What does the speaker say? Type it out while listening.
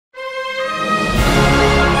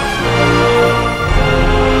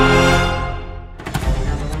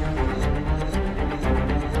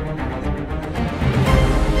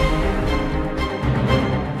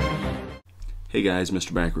Hey guys,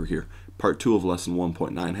 Mr. Backer here. Part 2 of lesson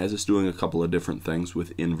 1.9 has us doing a couple of different things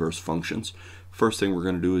with inverse functions. First thing we're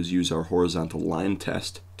going to do is use our horizontal line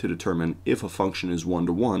test to determine if a function is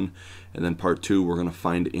one-to-one, and then part 2 we're going to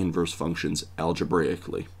find inverse functions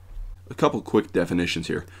algebraically. A couple quick definitions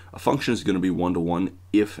here. A function is going to be one-to-one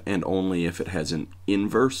if and only if it has an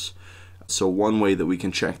inverse. So one way that we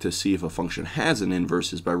can check to see if a function has an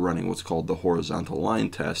inverse is by running what's called the horizontal line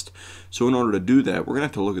test. So in order to do that, we're going to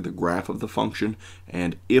have to look at the graph of the function,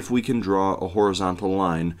 and if we can draw a horizontal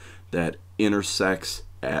line that intersects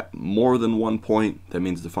at more than one point, that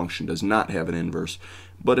means the function does not have an inverse.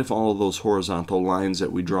 But if all of those horizontal lines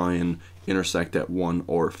that we draw in intersect at one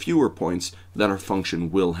or fewer points, then our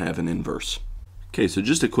function will have an inverse. Okay, so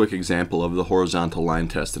just a quick example of the horizontal line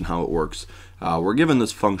test and how it works. We're given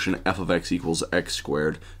this function f of x equals x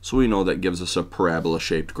squared, so we know that gives us a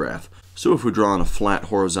parabola-shaped graph. So if we draw on a flat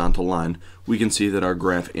horizontal line, we can see that our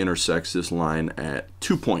graph intersects this line at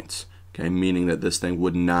 2 points, okay, meaning that this thing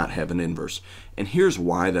would not have an inverse. And here's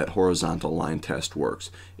why that horizontal line test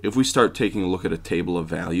works. If we start taking a look at a table of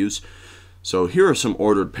values, so here are some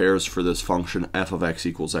ordered pairs for this function f of x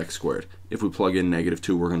equals x squared. If we plug in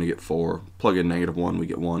 -2, we're going to get 4. Plug in -1, we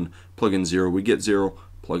get 1. Plug in 0, we get 0.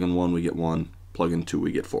 Plug in 1, we get 1. Plug in 2,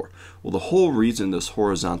 we get 4. Well, the whole reason this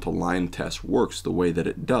horizontal line test works the way that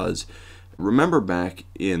it does, remember back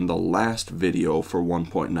in the last video for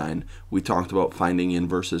 1.9, we talked about finding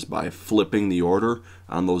inverses by flipping the order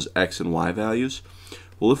on those x and y values.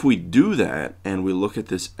 Well, if we do that and we look at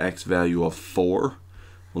this x value of 4,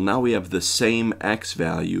 well, now we have the same x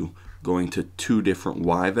value going to two different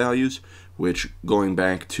y values, which, going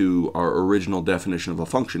back to our original definition of a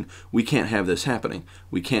function, we can't have this happening.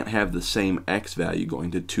 We can't have the same x value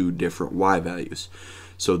going to two different y values.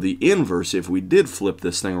 So the inverse, if we did flip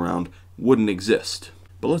this thing around, wouldn't exist.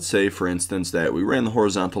 But let's say, for instance, that we ran the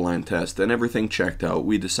horizontal line test and everything checked out.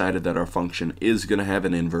 We decided that our function is going to have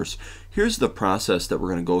an inverse. Here's the process that we're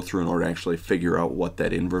going to go through in order to actually figure out what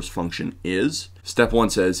that inverse function is. Step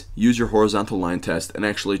 1 says, use your horizontal line test and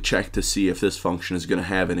actually check to see if this function is going to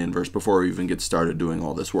have an inverse before we even get started doing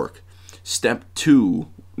all this work. Step 2,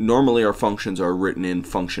 normally our functions are written in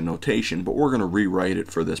function notation, but we're going to rewrite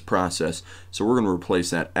it for this process. So we're going to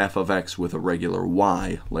replace that f of x with a regular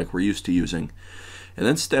y like we're used to using. And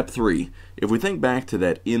then step 3, if we think back to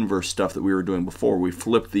that inverse stuff that we were doing before, we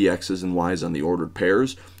flipped the x's and y's on the ordered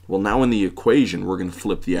pairs. Well, now in the equation, we're going to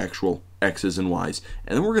flip the actual x's and y's,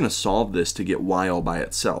 and then we're going to solve this to get y all by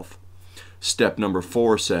itself. Step number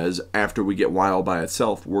 4 says, after we get y all by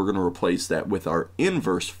itself, we're going to replace that with our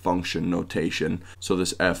inverse function notation. So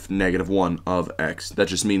this f -1 of x, that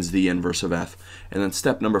just means the inverse of f. And then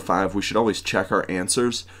step number 5, we should always check our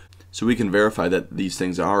answers, so we can verify that these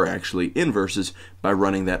things are actually inverses by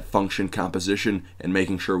running that function composition and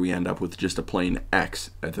making sure we end up with just a plain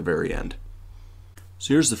x at the very end.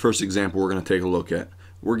 So here's the first example we're going to take a look at.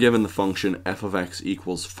 We're given the function f of x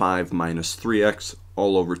equals 5 minus 3x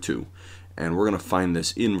all over 2. And we're going to find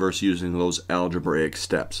this inverse using those algebraic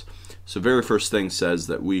steps. So very first thing says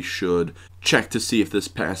that we should check to see if this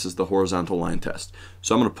passes the horizontal line test.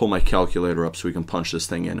 So I'm going to pull my calculator up so we can punch this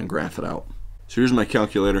thing in and graph it out. So here's my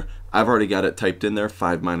calculator. I've already got it typed in there,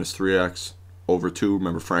 5 minus 3x over 2.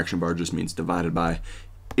 Remember, fraction bar just means divided by.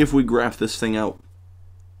 If we graph this thing out,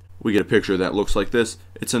 we get a picture that looks like this.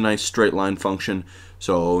 It's a nice straight line function.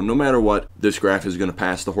 So no matter what, this graph is going to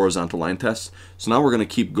pass the horizontal line test. So now we're going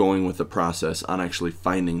to keep going with the process on actually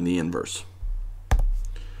finding the inverse.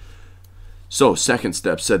 So second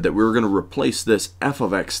step said that we were going to replace this f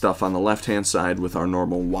of x stuff on the left-hand side with our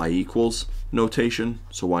normal y equals notation.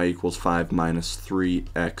 So y equals 5 minus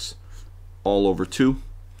 3x all over 2.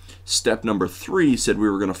 Step number 3 said we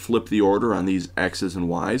were going to flip the order on these x's and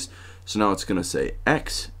y's. So now it's going to say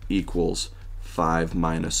x equals 5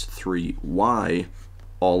 minus 3y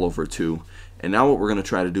all over 2. And now what we're going to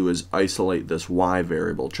try to do is isolate this y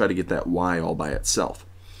variable, try to get that y all by itself.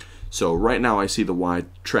 So right now I see the y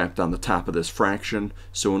trapped on the top of this fraction.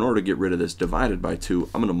 So in order to get rid of this divided by 2,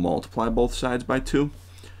 I'm going to multiply both sides by 2.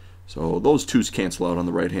 So those 2's cancel out on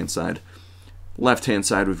the right hand side. Left hand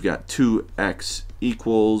side we've got 2x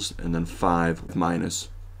equals and then 5 minus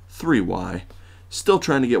 3y. Still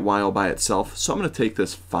trying to get y all by itself. So I'm going to take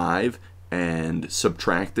this 5 and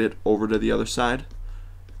subtract it over to the other side.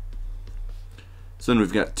 So then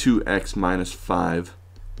we've got 2x minus 5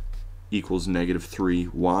 equals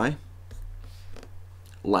 -3y.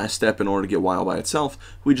 Last step, in order to get y all by itself,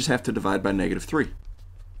 we just have to divide by -3.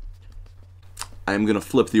 I'm going to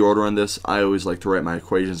flip the order on this. I always like to write my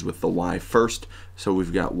equations with the y first. So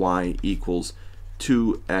we've got y equals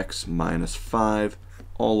 2x minus 5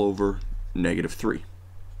 all over -3.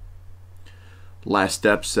 Last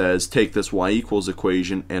step says take this y equals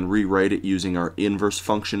equation and rewrite it using our inverse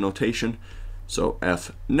function notation. So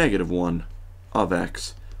f negative 1 of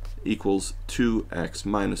x equals 2x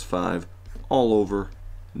minus 5 all over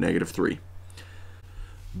negative 3.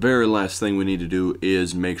 Very last thing we need to do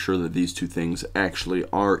is make sure that these two things actually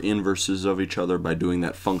are inverses of each other by doing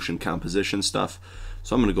that function composition stuff.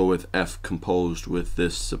 So I'm going to go with f composed with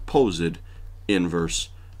this supposed inverse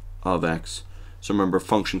of x. So remember,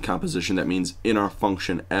 function composition, that means in our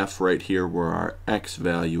function f right here where our x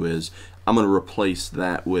value is, I'm going to replace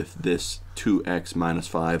that with this 2x minus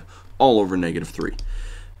 5 all over negative 3.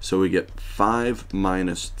 So we get 5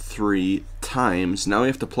 minus 3 times, now we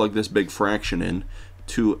have to plug this big fraction in,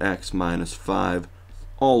 2x minus 5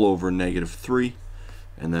 all over negative 3,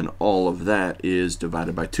 and then all of that is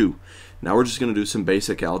divided by 2. Now we're just going to do some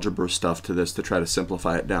basic algebra stuff to this to try to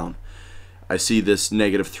simplify it down. I see this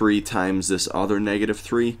negative 3 times this other negative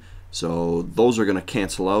 3, so those are going to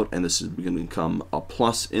cancel out, and this is going to become a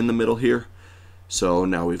plus in the middle here. So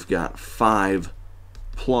now we've got 5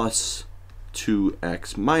 plus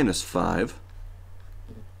 2x minus 5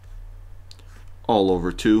 all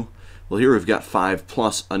over 2. Well, here we've got 5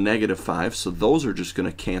 plus a negative 5, so those are just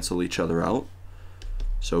going to cancel each other out.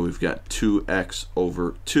 So we've got 2x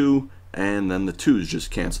over 2, and then the 2's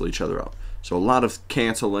just cancel each other out. So a lot of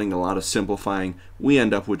canceling, a lot of simplifying. We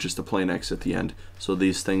end up with just a plain x at the end. So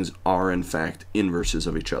these things are in fact inverses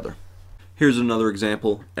of each other. Here's another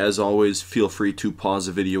example. As always, feel free to pause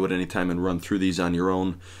the video at any time and run through these on your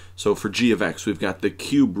own. So for g of x, we've got the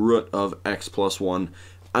cube root of x plus 1.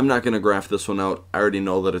 I'm not going to graph this one out. I already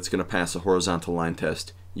know that it's going to pass a horizontal line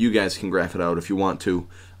test. You guys can graph it out if you want to.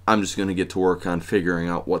 I'm just going to get to work on figuring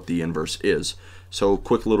out what the inverse is. So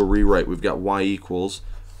quick little rewrite. We've got y equals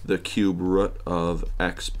the cube root of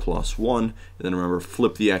x plus 1. And then remember,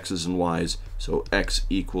 flip the x's and y's. So x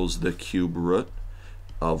equals the cube root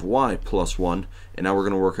of y plus 1. And now we're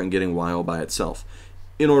going to work on getting y all by itself.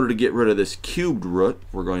 In order to get rid of this cubed root,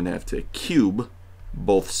 we're going to have to cube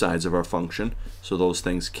both sides of our function. So those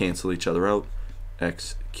things cancel each other out.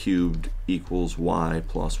 X cubed equals y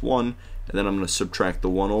plus 1. And then I'm going to subtract the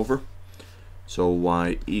 1 over. So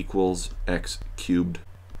y equals x cubed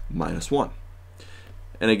minus 1.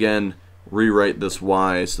 And again, rewrite this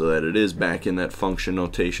y so that it is back in that function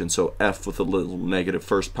notation. So f with a little negative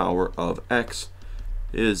first power of x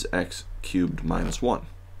is x cubed minus 1.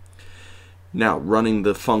 Now, running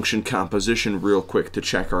the function composition real quick to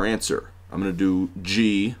check our answer. I'm going to do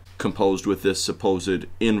g composed with this supposed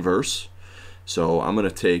inverse. So I'm going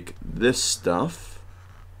to take this stuff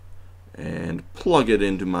and plug it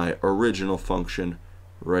into my original function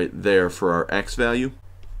right there for our x value.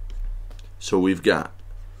 So we've got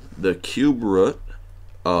the cube root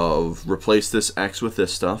of, replace this x with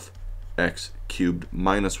this stuff, x cubed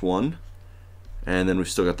minus 1, and then we've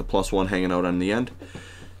still got the plus 1 hanging out on the end.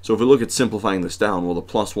 So if we look at simplifying this down, well, the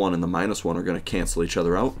plus 1 and the minus 1 are going to cancel each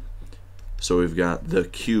other out. So we've got the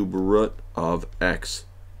cube root of x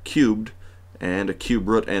cubed, and a cube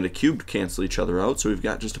root and a cubed cancel each other out, so we've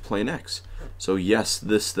got just a plain x. So yes,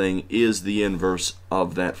 this thing is the inverse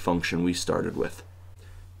of that function we started with.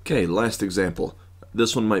 Okay, last example.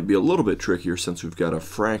 This one might be a little bit trickier since we've got a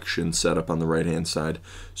fraction set up on the right hand side.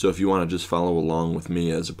 So if you want to just follow along with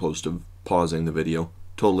me as opposed to pausing the video,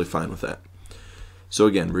 totally fine with that. So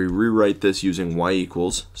again, we rewrite this using y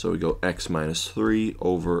equals. So we go x minus 3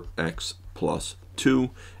 over x plus 2.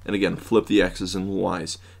 And again, flip the x's and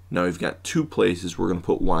y's. Now we've got two places we're going to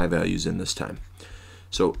put y values in this time.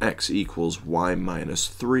 So x equals y minus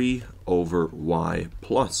 3 over y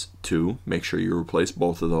plus 2. Make sure you replace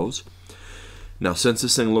both of those. Now since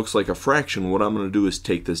this thing looks like a fraction, what I'm going to do is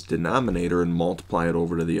take this denominator and multiply it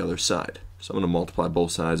over to the other side. So I'm going to multiply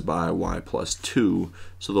both sides by y plus 2,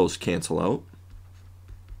 so those cancel out.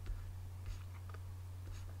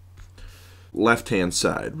 Left hand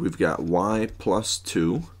side, we've got y plus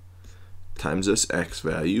 2 times this x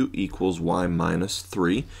value equals y minus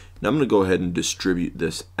 3. Now I'm going to go ahead and distribute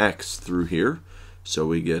this x through here. So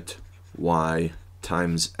we get y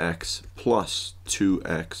times x plus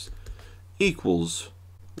 2x equals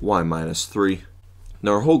y minus 3.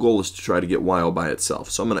 Now our whole goal is to try to get y all by itself.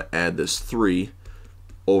 So I'm going to add this 3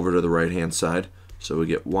 over to the right hand side. So we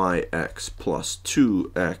get yx plus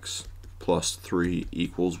 2x plus 3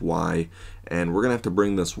 equals y. And we're going to have to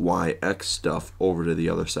bring this yx stuff over to the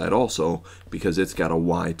other side also because it's got a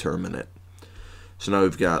y term in it. So now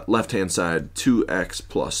we've got left hand side 2x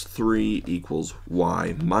plus 3 equals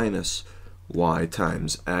y minus y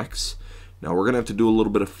times x. Now we're going to have to do a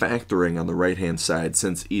little bit of factoring on the right hand side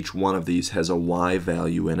since each one of these has a y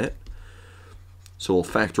value in it. So we'll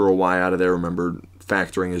factor a y out of there. Remember,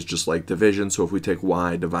 factoring is just like division, so if we take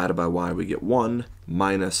y divided by y, we get 1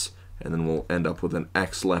 minus, and then we'll end up with an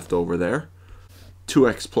x left over there.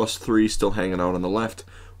 2x plus 3 still hanging out on the left.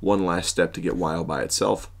 One last step to get y all by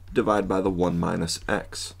itself. Divide by the 1 minus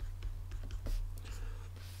x.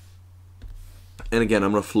 And again,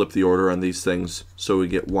 I'm going to flip the order on these things, so we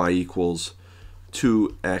get y equals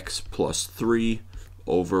 2x plus 3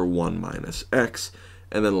 over 1 minus x.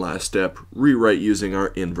 And then last step, rewrite using our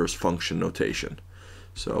inverse function notation.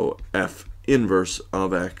 So f inverse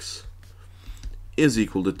of x is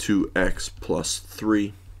equal to 2x plus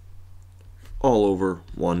 3 all over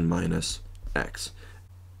 1 minus x.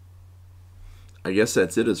 I guess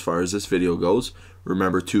that's it as far as this video goes.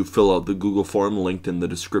 Remember to fill out the Google form linked in the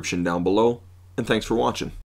description down below, and thanks for watching.